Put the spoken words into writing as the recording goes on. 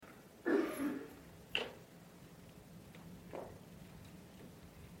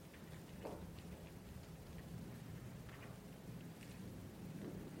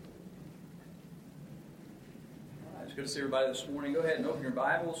It's good to see everybody this morning. Go ahead and open your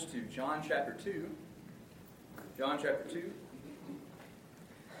Bibles to John chapter 2. John chapter 2.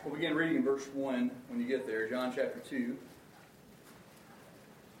 We'll begin reading in verse 1 when you get there. John chapter 2.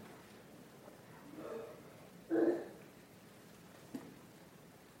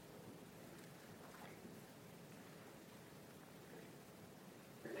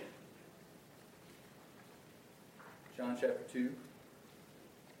 John chapter 2.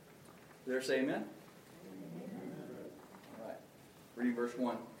 There say amen? All right. Reading verse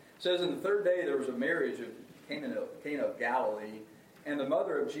 1. It says, "In the third day there was a marriage of Cana of Galilee, and the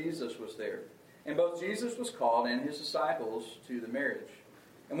mother of Jesus was there. And both Jesus was called and his disciples to the marriage.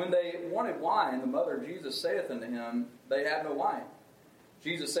 And when they wanted wine, the mother of Jesus saith unto him, They have no wine.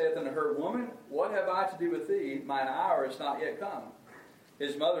 Jesus saith unto her, Woman, what have I to do with thee? Mine hour is not yet come.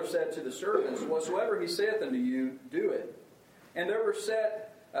 His mother said to the servants, Whatsoever he saith unto you, do it. And there were set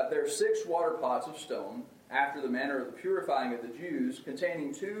there 6 water pots of stone, after the manner of the purifying of the Jews,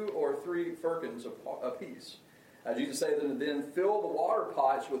 containing 2 or 3 firkins apiece. Jesus saith unto them, Fill the water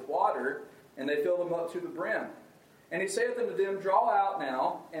pots with water, and they filled them up to the brim. And he saith unto them, Draw out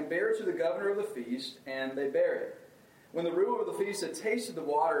now, and bear it to the governor of the feast, and they bare it. When the ruler of the feast had tasted the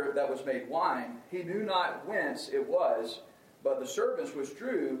water that was made wine, he knew not whence it was, but the servants which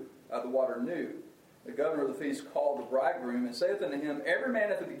drew the water knew. The governor of the feast called the bridegroom, and saith unto him, Every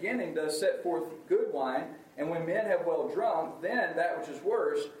man at the beginning does set forth good wine, and when men have well drunk, then that which is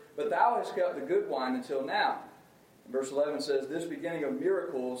worse, but thou hast kept the good wine until now. And verse 11 says, This beginning of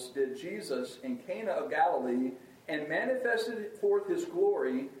miracles did Jesus in Cana of Galilee, and manifested forth his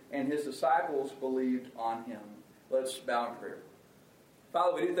glory, and his disciples believed on him. Let's bow in prayer.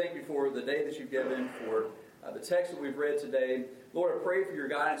 Father, we do thank you for the day that you've given, for the text that we've read today. Lord, I pray for your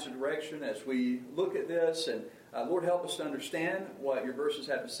guidance and direction as we look at this. And Lord, help us to understand what your verses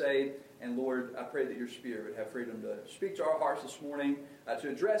have to say. And Lord, I pray that your Spirit would have freedom to speak to our hearts this morning, to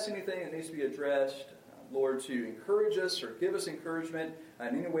address anything that needs to be addressed. Lord, to encourage us or give us encouragement in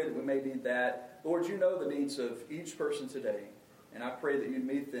any way that we may need that. Lord, you know the needs of each person today. And I pray that you'd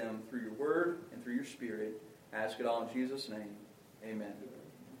meet them through your word and through your Spirit. I ask it all in Jesus' name. Amen.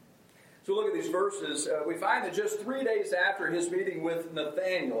 So look at these verses. We find that just 3 days after his meeting with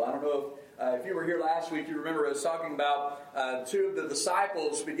Nathanael, I don't know if you were here last week, you remember us talking about 2 of the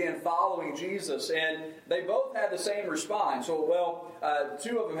disciples began following Jesus, and they both had the same response. So,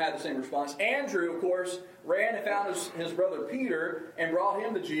 2 of them had the same response. Andrew, of course, ran and found his brother Peter and brought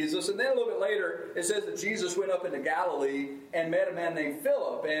him to Jesus. And then a little bit later, it says that Jesus went up into Galilee and met a man named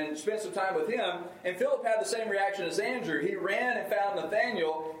Philip and spent some time with him. And Philip had the same reaction as Andrew. He ran and found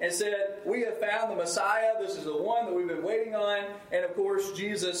Nathanael and said, We have found the Messiah. This is the one that we've been waiting on. And of course,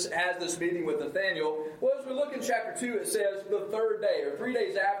 Jesus has this meeting with Nathanael. Well, as we look in chapter 2, it says the third day, or 3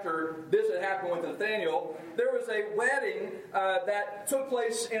 days after this had happened with Nathanael, there was a wedding that took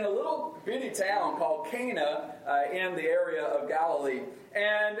place in a little bitty town called Cana in the area of Galilee.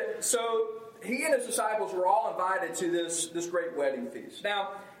 And so he and his disciples were all invited to this great wedding feast.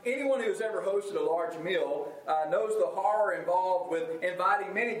 Now, anyone who's ever hosted a large meal knows the horror involved with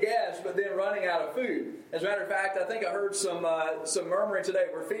inviting many guests but then running out of food. As a matter of fact, I think I heard some murmuring today.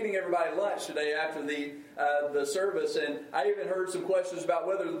 We're feeding everybody lunch today after the service, and I even heard some questions about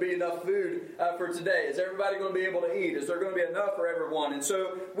whether there'll be enough food for today. Is everybody going to be able to eat? Is there going to be enough for everyone? And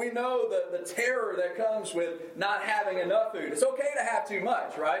so we know the terror that comes with not having enough food. It's okay to have too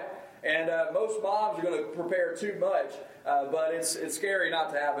much, right? And most moms are going to prepare too much, but it's scary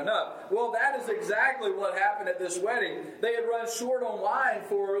not to have enough. Well, that is exactly what happened at this wedding. They had run short on wine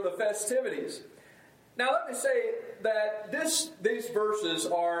for the festivities. Now, let me say that these verses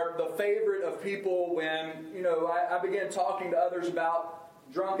are the favorite of people when, I begin talking to others about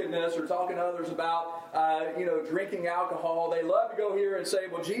drunkenness or talking to others about, drinking alcohol. They love to go here and say,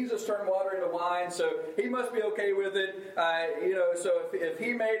 well, Jesus turned water into wine, so he must be okay with it. So if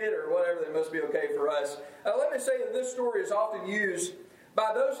he made it or whatever, that must be okay for us. Let me say that this story is often used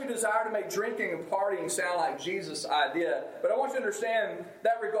by those who desire to make drinking and partying sound like Jesus' idea. But I want you to understand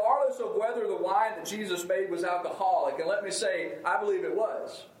that regardless of whether the wine that Jesus made was alcoholic, and let me say, I believe it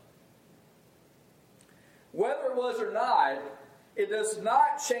was. Whether it was or not, it does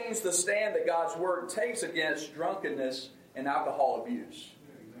not change the stand that God's Word takes against drunkenness and alcohol abuse.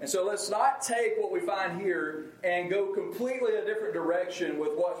 And so let's not take what we find here and go completely a different direction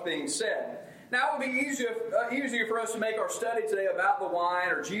with what's being said. Now, it would be easier for us to make our study today about the wine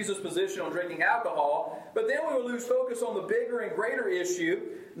or Jesus' position on drinking alcohol, but then we would lose focus on the bigger and greater issue,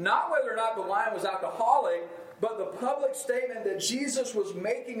 not whether or not the wine was alcoholic, but the public statement that Jesus was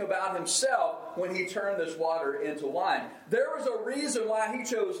making about himself when he turned this water into wine. There was a reason why he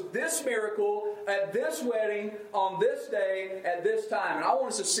chose this miracle at this wedding on this day at this time. And I want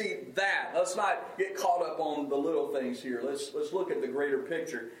us to see that. Let's not get caught up on the little things here. Let's look at the greater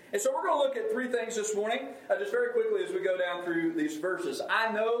picture. And so we're going to look at three things this morning, just very quickly as we go down through these verses.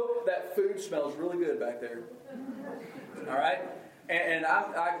 I know that food smells really good back there. All right? And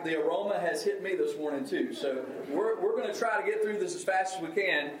the aroma has hit me this morning too. So we're going to try to get through this as fast as we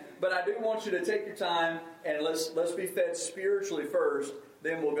can. But I do want you to take your time and let's be fed spiritually first.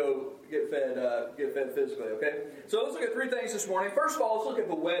 Then we'll go get fed physically. Okay. So let's look at three things this morning. First of all, let's look at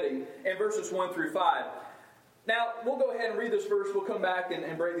the wedding in verses 1 through 5. Now we'll go ahead and read this verse. We'll come back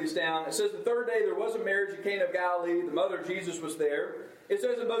and break these down. It says the third day there was a marriage in Cana of Galilee. The mother of Jesus was there. It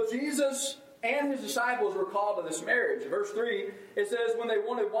says that both Jesus and his disciples were called to this marriage. Verse 3, it says, when they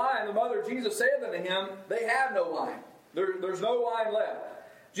wanted wine, the mother of Jesus said unto him, they have no wine. There's no wine left.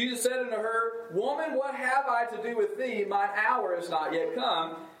 Jesus said unto her, woman, what have I to do with thee? Mine hour is not yet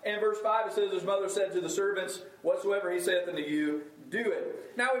come. And verse 5, it says, his mother said to the servants, whatsoever he saith unto you, do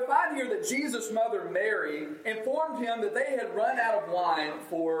it. Now we find here that Jesus' mother Mary informed him that they had run out of wine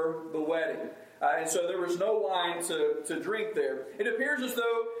for the wedding. And so there was no wine to drink there. It appears as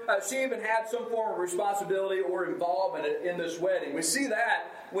though she even had some form of responsibility or involvement in this wedding. We see that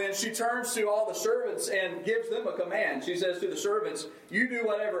when she turns to all the servants and gives them a command. She says to the servants, you do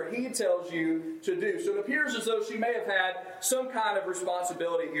whatever he tells you to do. So it appears as though she may have had some kind of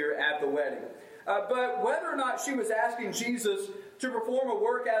responsibility here at the wedding. But whether or not she was asking Jesus to perform a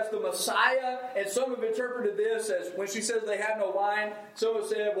work as the Messiah, and some have interpreted this as when she says they have no wine, some have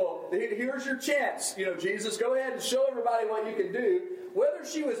said, well, here's your chance. Jesus, go ahead and show everybody what you can do. Whether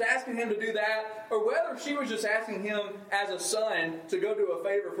she was asking him to do that, or whether she was just asking him as a son to go do a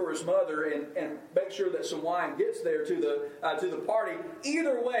favor for his mother and make sure that some wine gets there to the party.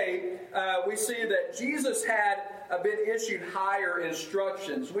 Either way, we see that Jesus had been issued higher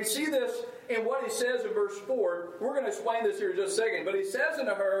instructions. We see this in what he says in verse 4. We're going to explain this here in just a second. But he says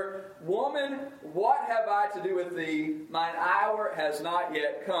unto her, woman, what have I to do with thee? Mine hour has not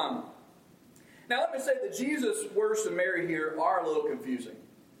yet come. Now let me say that Jesus' words to Mary here are a little confusing.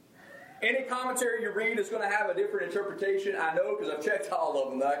 Any commentary you read is going to have a different interpretation. I know because I've checked all of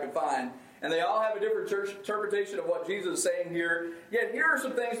them that I can find. And they all have a different interpretation of what Jesus is saying here. Yet here are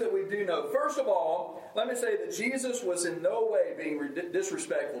some things that we do know. First of all, let me say that Jesus was in no way being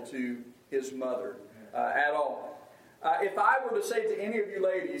disrespectful to his mother at all. If I were to say to any of you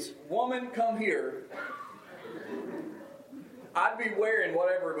ladies, woman, come here, I'd be wearing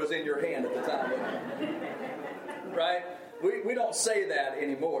whatever was in your hand at the time. Right? We don't say that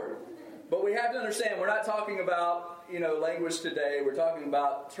anymore. But we have to understand, we're not talking about, language today. We're talking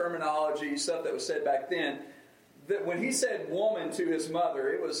about terminology, stuff that was said back then. That when he said woman to his mother,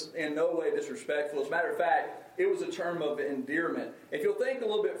 it was in no way disrespectful. As a matter of fact, it was a term of endearment. If you'll think a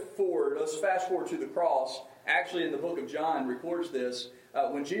little bit forward, let's fast forward to the cross. Actually, in the book of John records this.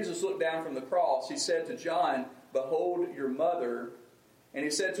 When Jesus looked down from the cross, he said to John, behold your mother. And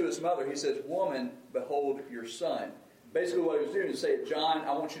he said to his mother, he says, woman, behold your son. Basically what he was doing is saying, John,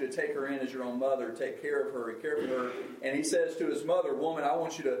 I want you to take her in as your own mother, take care of her and care for her. And he says to his mother, woman, I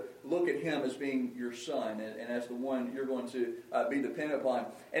want you to look at him as being your son and as the one you're going to be dependent upon.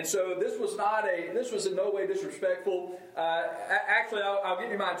 And so this was in no way disrespectful. Actually, I'll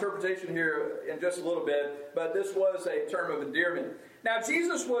give you my interpretation here in just a little bit, but this was a term of endearment. Now,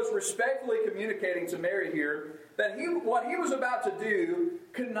 Jesus was respectfully communicating to Mary here that what he was about to do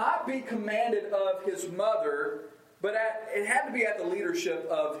could not be commanded of his mother, but it had to be at the leadership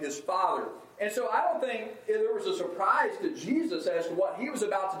of his father. And so I don't think there was a surprise to Jesus as to what he was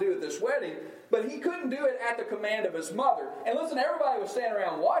about to do at this wedding, but he couldn't do it at the command of his mother. And listen, everybody was standing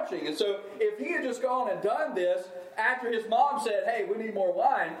around watching, and so if he had just gone and done this after his mom said, hey, we need more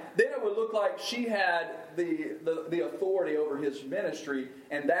wine, then it would look like she had the authority over his ministry,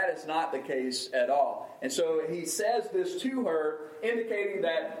 and that is not the case at all. And so he says this to her, indicating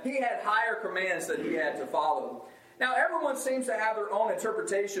that he had higher commands that he had to follow. Now, everyone seems to have their own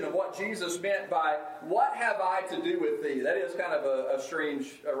interpretation of what Jesus meant by, what have I to do with thee? That is kind of a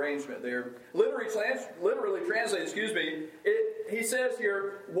strange arrangement there. Literally translated, he says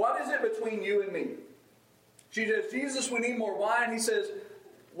here, what is it between you and me? She says, Jesus, we need more wine. He says,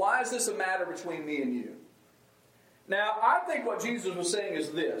 why is this a matter between me and you? Now, I think what Jesus was saying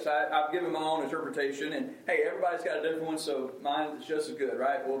is this. I've given my own interpretation, and hey, everybody's got a different one, so mine is just as good,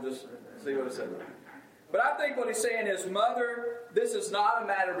 right? We'll just see what it says. But I think what he's saying is, mother, this is not a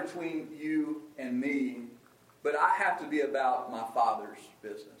matter between you and me, but I have to be about my Father's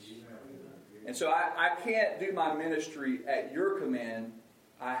business. And so I can't do my ministry at your command.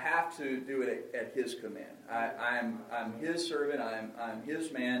 I have to do it at his command. I'm his servant. I'm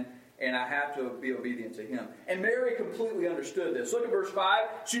his man. And I have to be obedient to him. And Mary completely understood this. Look at verse 5.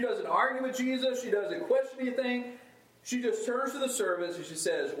 She doesn't argue with Jesus. She doesn't question anything. She just turns to the servants and she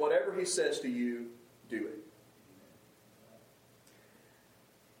says, whatever he says to you, do it.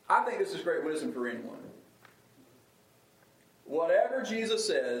 I think this is great wisdom for anyone. Whatever Jesus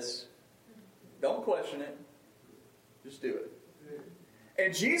says, don't question it. Just do it.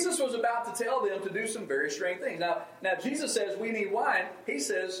 And Jesus was about to tell them to do some very strange things. Now Jesus says we need wine. He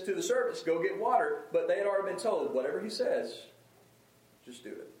says to the servants, go get water. But they had already been told, whatever he says, just do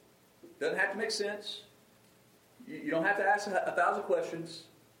it. Doesn't have to make sense. You don't have to ask 1,000 questions.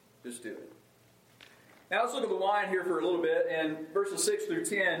 Just do it. Now let's look at the wine here for a little bit. In verses 6 through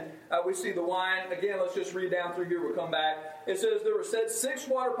 10, we see the wine. Again, let's just read down through here. We'll come back. It says, there were set 6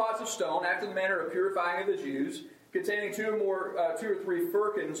 water pots of stone after the manner of purifying of the Jews, containing 2 or 3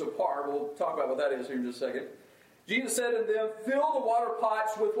 firkins apart. We'll talk about what that is here in just a second. Jesus said to them, fill the water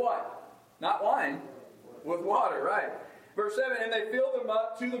pots with what? Not wine. With water, right. Verse 7, and they filled them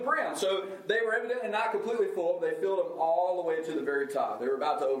up to the brim. So they were evidently not completely full. They filled them all the way to the very top. They were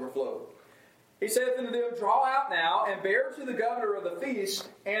about to overflow. He saith unto them, draw out now, and bear it to the governor of the feast,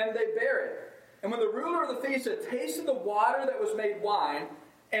 and they bare it. And when the ruler of the feast had tasted the water that was made wine,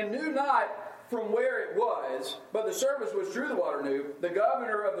 and knew not from where it was, but the servants which drew the water knew, the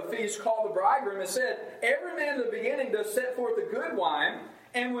governor of the feast called the bridegroom and said, every man in the beginning does set forth the good wine,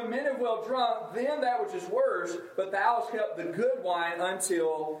 and when men have well drunk, then that which is worse, but thou hast kept the good wine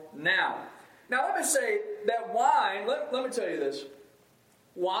until now. Now let me say that wine, let me tell you this.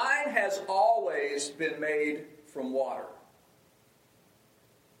 Wine has always been made from water.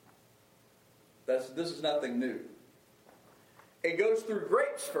 This is nothing new. It goes through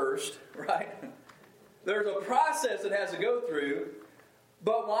grapes first, right? There's a process it has to go through,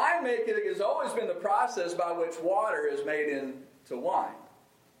 but winemaking has always been the process by which water is made into wine.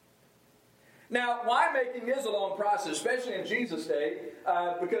 Now, winemaking is a long process, especially in Jesus' day,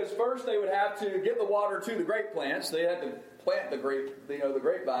 because first they would have to get the water to the grape plants. They had to plant the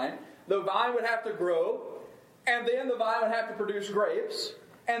grapevine. The vine would have to grow, and then the vine would have to produce grapes,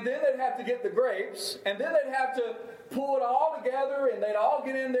 and then they'd have to get the grapes, and then they'd have to pull it all together, and they'd all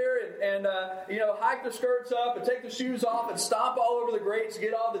get in there and hike their skirts up and take the shoes off and stomp all over the grapes,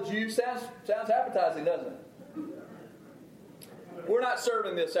 get all the juice. Sounds appetizing, doesn't it? We're not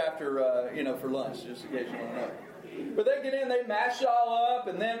serving this after, for lunch, just in case you want to know. But they get in, they mash it all up,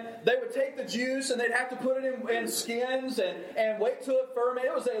 and then they would take the juice and they'd have to put it in skins and wait till it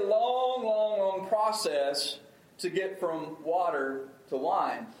fermented. It was a long, long, long process to get from water to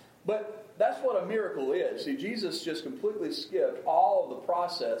wine. But that's what a miracle is. See, Jesus just completely skipped all of the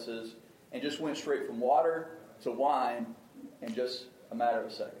processes and just went straight from water to wine in just a matter of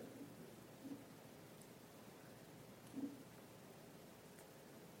a second.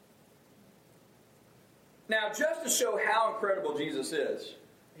 Now, just to show how incredible Jesus is,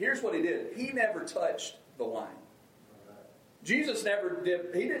 here's what he did. He never touched the wine. Jesus he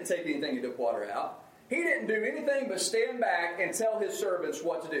didn't take anything to dip water out. He didn't do anything but stand back and tell his servants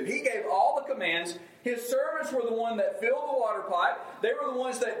what to do. He gave all the commands. His servants were the one that filled the water pot. They were the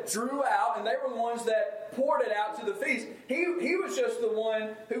ones that drew out, and they were the ones that poured it out to the feast. He was just the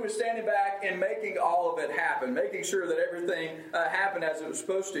one who was standing back and making all of it happen, making sure that everything happened as it was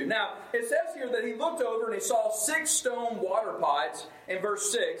supposed to. Now, it says here that he looked over and he saw 6 stone water pots in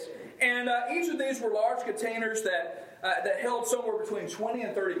verse 6, and each of these were large containers that held somewhere between 20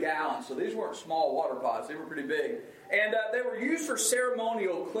 and 30 gallons. So these weren't small water pots. They were pretty big. And they were used for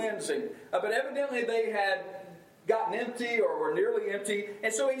ceremonial cleansing. But evidently they had gotten empty or were nearly empty.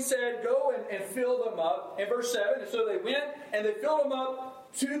 And so he said, go and fill them up. In verse 7, and so they went and they filled them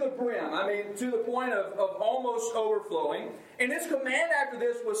up to the brim. I mean, to the point of almost overflowing. And his command after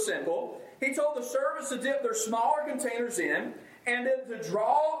this was simple. He told the servants to dip their smaller containers in, and then to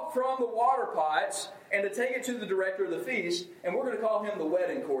draw from the water pots and to take it to the director of the feast, and we're going to call him the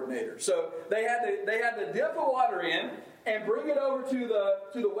wedding coordinator. So they had to dip the water in and bring it over to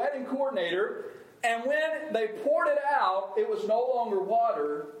the wedding coordinator, and when they poured it out, it was no longer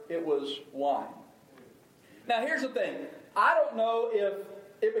water, it was wine. Now here's the thing. I don't know if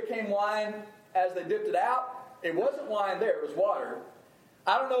it became wine as they dipped it out. It wasn't wine there, it was water.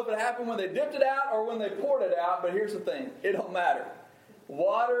 I don't know if it happened when they dipped it out or when they poured it out, but here's the thing. It don't matter.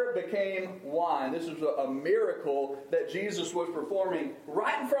 Water became wine. This was a miracle that Jesus was performing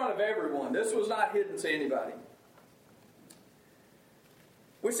right in front of everyone. This was not hidden to anybody.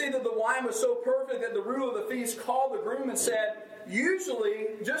 We see that the wine was so perfect that the ruler of the feast called the groom and said, usually,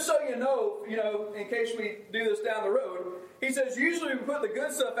 just so you know, in case we do this down the road, he says usually we put the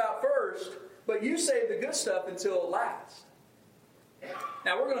good stuff out first, but you save the good stuff until last.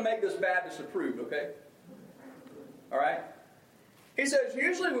 Now we're going to make this Baptist approved, okay? All right? He says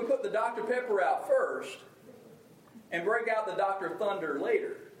usually we put the Dr. Pepper out first and break out the Dr. Thunder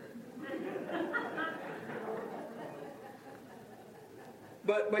later.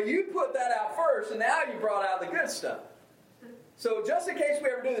 But you put that out first, and now you brought out the good stuff. So just in case we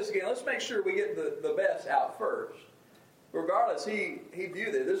ever do this again, let's make sure we get the best out first. Regardless, he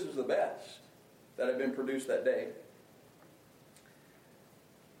viewed it. This was the best that had been produced that day.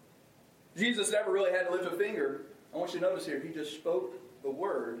 Jesus never really had to lift a finger. I want you to notice here, he just spoke the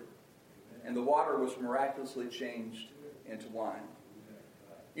word, and the water was miraculously changed into wine.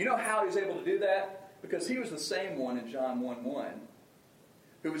 You know how he was able to do that? Because he was the same one in John 1:1,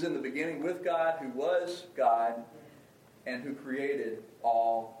 who was in the beginning with God, who was God, and who created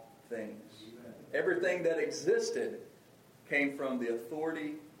all things. Everything that existed came from the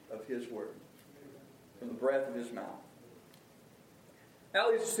authority of his word, from the breath of his mouth. That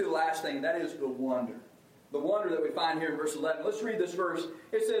leads us to the last thing, that is the wonder. The wonder that we find here in verse 11. Let's read this verse.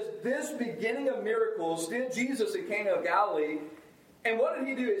 It says, "This beginning of miracles did Jesus in Cana of Galilee." And what did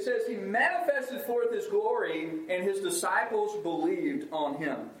he do? It says he manifested forth his glory, and his disciples believed on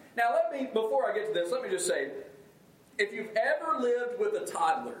him. Now before I get to this, let me just say, if you've ever lived with a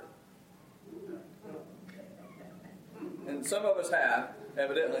toddler, and some of us have,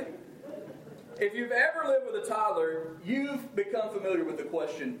 evidently, if you've ever lived with a toddler, you've become familiar with the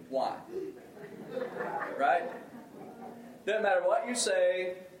question, why? Right? Doesn't matter what you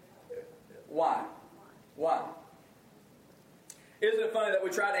say, why? Why? Isn't it funny that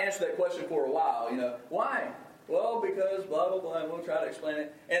we try to answer that question for a while? Why? Well, because blah, blah, blah, and we'll try to explain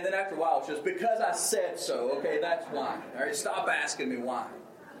it. And then after a while, it's just, because I said so. Okay, that's why. All right, stop asking me why.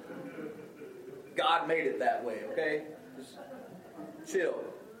 God made it that way, okay? Just chill.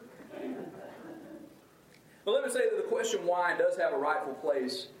 But let me say that the question why does have a rightful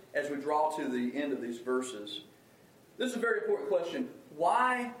place as we draw to the end of these verses. This is a very important question.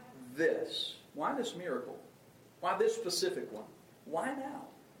 Why this? Why this miracle? Why this specific one? Why now?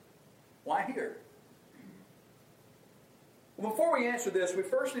 Why here? Well, before we answer this, we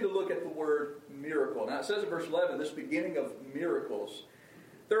first need to look at the word miracle. Now it says in verse 11, this beginning of miracles.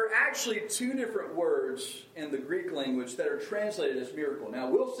 There are actually two different words in the Greek language that are translated as miracle. Now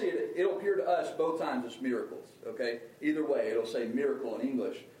we'll see it. It'll appear to us both times as miracles. Okay? Either way, it'll say miracle in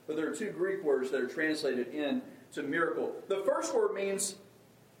English. But there are two Greek words that are translated into miracle. The first word means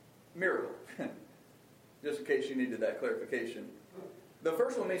miracle. Just in case you needed that clarification. The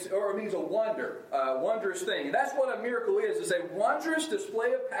first one means a wonder, a wondrous thing. And that's what a miracle is. It's a wondrous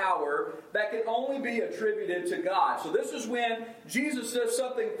display of power that can only be attributed to God. So this is when Jesus does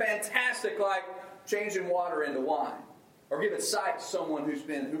something fantastic like changing water into wine. Or giving sight to someone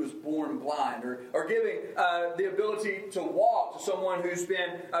who was born blind. Or giving the ability to walk to someone who's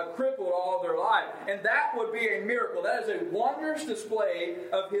been crippled all of their life. And that would be a miracle. That is a wondrous display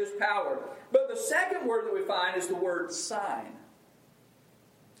of his power. But the second word that we find is the word sign.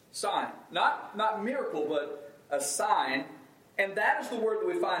 Sign. Not miracle, but a sign. And that is the word that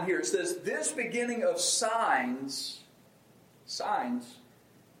we find here. It says, this beginning of signs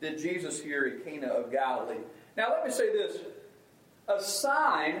did Jesus here at Cana of Galilee. Now let me say this. A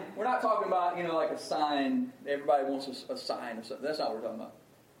sign, we're not talking about, like a sign, everybody wants a sign or something. That's not what we're talking about.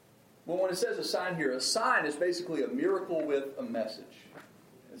 Well, when it says a sign here, a sign is basically a miracle with a message.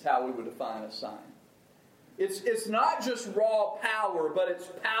 That's how we would define a sign. It's not just raw power, but it's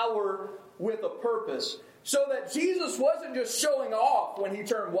power with a purpose. So that Jesus wasn't just showing off when he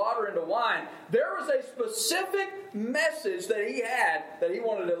turned water into wine. There was a specific message that he had that he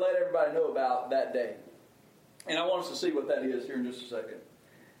wanted to let everybody know about that day. And I want us to see what that is here in just a second.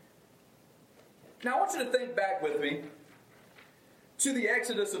 Now I want you to think back with me to the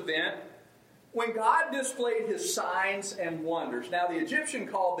Exodus event when God displayed his signs and wonders. Now the Egyptian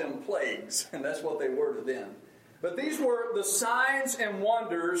called them plagues, and that's what they were to them. But these were the signs and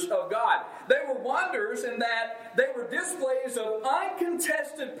wonders of God. They were wonders in that they were displays of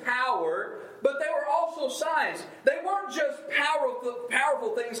uncontested power, but they were also signs. They weren't just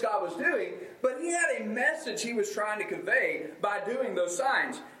powerful things God was doing, but he had a message he was trying to convey by doing those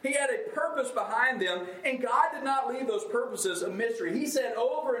signs. He had a purpose behind them, and God did not leave those purposes a mystery. He said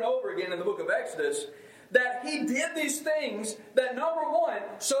over and over again in the book of Exodus that he did these things that, number one,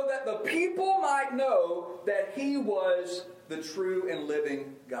 so that the people might know that he was the true and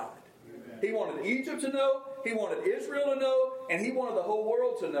living God. Amen. He wanted Egypt to know, he wanted Israel to know, and he wanted the whole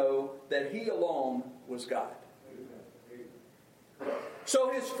world to know that he alone was God. Amen.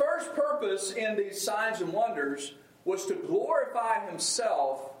 So his first purpose in these signs and wonders was to glorify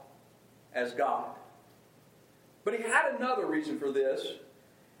himself as God. But he had another reason for this,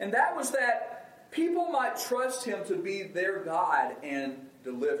 and that was that people might trust him to be their God and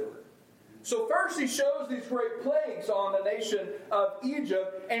deliverer. So first he shows these great plagues on the nation of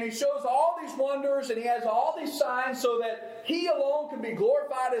Egypt, and he shows all these wonders, and he has all these signs so that he alone can be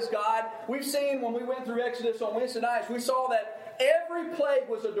glorified as God. We've seen when we went through Exodus on Wednesday nights, we saw that every plague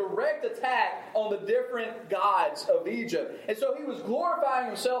was a direct attack on the different gods of Egypt. And so he was glorifying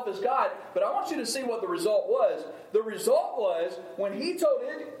himself as God. But I want you to see what the result was. The result was when he told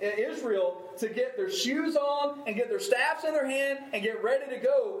Israel to get their shoes on and get their staffs in their hand and get ready to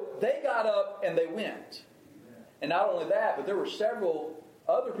go, they got up and they went. And not only that, but there were several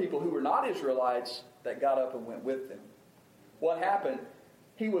other people who were not Israelites that got up and went with them. What happened?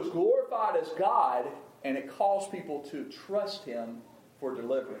 He was glorified as God, and it caused people to trust him for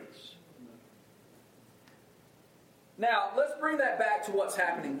deliverance. Now, let's bring that back to what's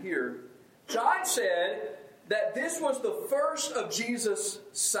happening here. John said that this was the first of Jesus'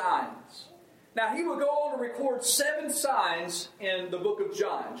 signs. Now, he would go on to record 7 signs in the book of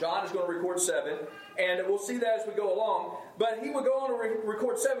John. John is going to record 7, and we'll see that as we go along. But he would go on to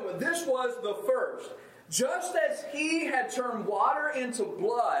record 7, but this was the first. Just as he had turned water into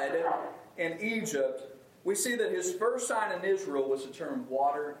blood in Egypt, we see that his first sign in Israel was to turn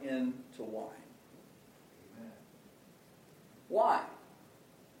water into wine. Why?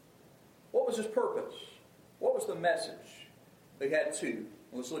 What was his purpose? What was the message? They had 2.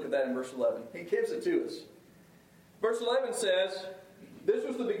 Let's look at that in verse 11. He gives it to us. Verse 11 says, this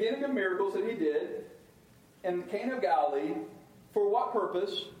was the beginning of miracles that he did in Cana of Galilee. For what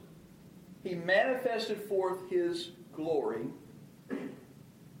purpose? He manifested forth his glory.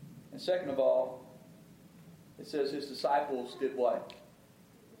 And second of all, it says his disciples did what?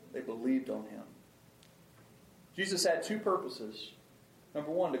 They believed on him. Jesus had 2 purposes.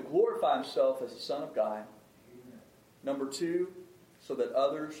 Number 1, to glorify himself as the Son of God. Number 2, so that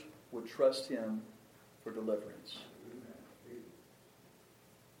others would trust him for deliverance.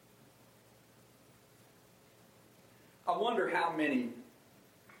 I wonder how many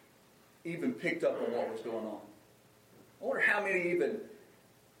even picked up on what was going on. I wonder how many even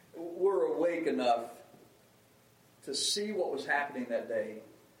were awake enough to see what was happening that day.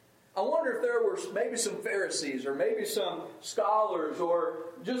 I wonder if there were maybe some Pharisees or maybe some scholars or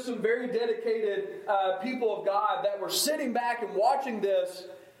just some very dedicated people of God that were sitting back and watching this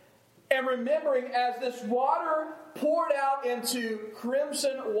and remembering as this water poured out into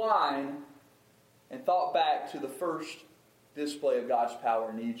crimson wine and thought back to the first display of God's power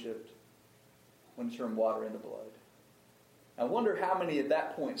in Egypt when he turned water into blood. I wonder how many at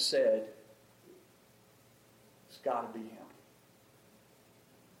that point said, it's got to be him.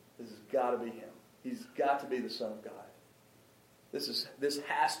 This has got to be him. He's got to be the Son of God. This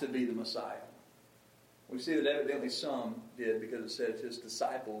has to be the Messiah. We see that evidently some did because it says his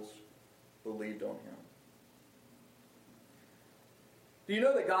disciples believed on him. Do you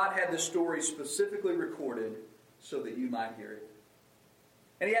know that God had this story specifically recorded so that you might hear it?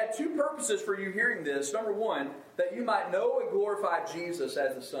 And he had 2 purposes for you hearing this. Number 1, that you might know and glorify Jesus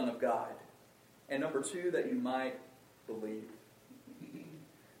as the Son of God. And number 2, that you might believe.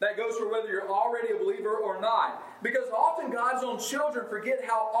 That goes for whether you're already a believer or not. Because often God's own children forget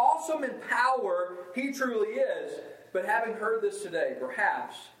how awesome in power he truly is. But having heard this today,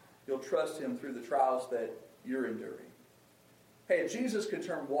 perhaps you'll trust him through the trials that you're enduring. Hey, if Jesus could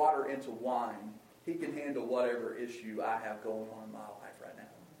turn water into wine, he can handle whatever issue I have going on in my life right now.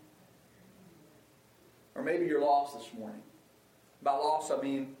 Or maybe you're lost this morning. By lost, I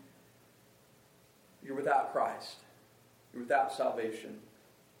mean you're without Christ. You're without salvation.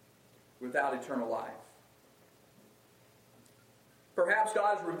 Without eternal life. Perhaps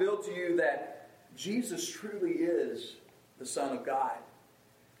God has revealed to you that Jesus truly is the Son of God.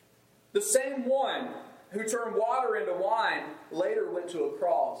 The same one who turned water into wine later went to a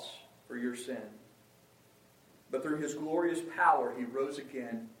cross for your sin. But through his glorious power, he rose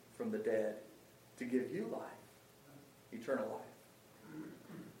again from the dead to give you life, eternal life.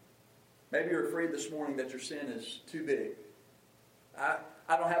 Maybe you're afraid this morning that your sin is too big.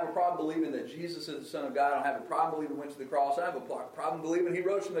 I don't have a problem believing that Jesus is the Son of God. I don't have a problem believing he went to the cross. I have a problem believing he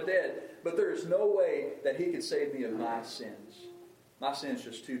rose from the dead. But there is no way that he could save me of my sins. My sin's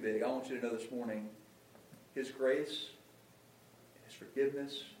just too big. I want you to know this morning, his grace, his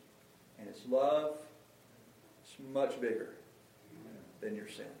forgiveness, and his love is much bigger than your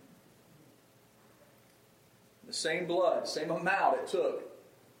sin. The same blood, same amount it took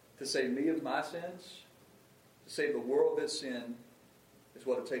to save me of my sins, to save the world of its sin, is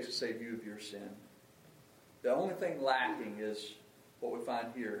what it takes to save you of your sin. The only thing lacking is what we find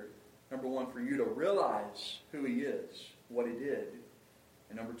here. Number one, for you to realize who He is, what He did.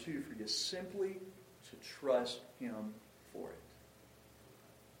 And number two, for you simply to trust Him for it.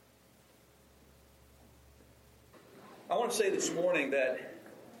 I want to say this morning that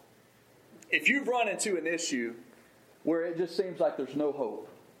if you've run into an issue where it just seems like there's no hope,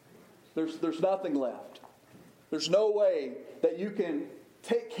 there's nothing left, there's no way that you can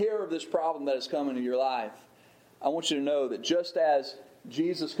take care of this problem that has come into your life, I want you to know that just as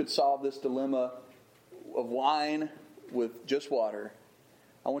Jesus could solve this dilemma of wine with just water,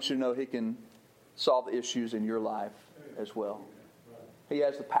 I want you to know He can solve the issues in your life as well. He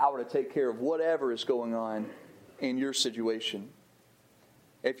has the power to take care of whatever is going on in your situation.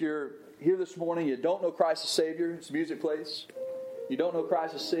 If you're here this morning, you don't know Christ as Savior, it's a music place. You don't know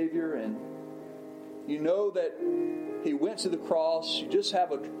Christ as Savior, and you know that He went to the cross. You just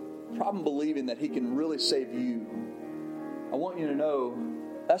have a problem believing that He can really save you. I want you to know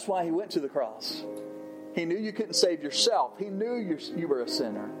that's why He went to the cross. He knew you couldn't save yourself. He knew you were a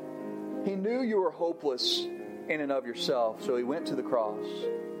sinner. He knew you were hopeless in and of yourself, so He went to the cross.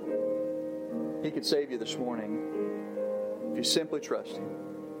 He could save you this morning if you simply trust Him.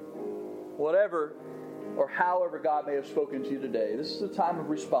 Whatever or however God may have spoken to you today, this is a time of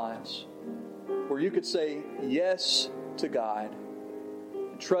response where you could say yes to God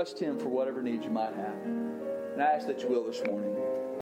and trust Him for whatever needs you might have. And I ask that you will this morning.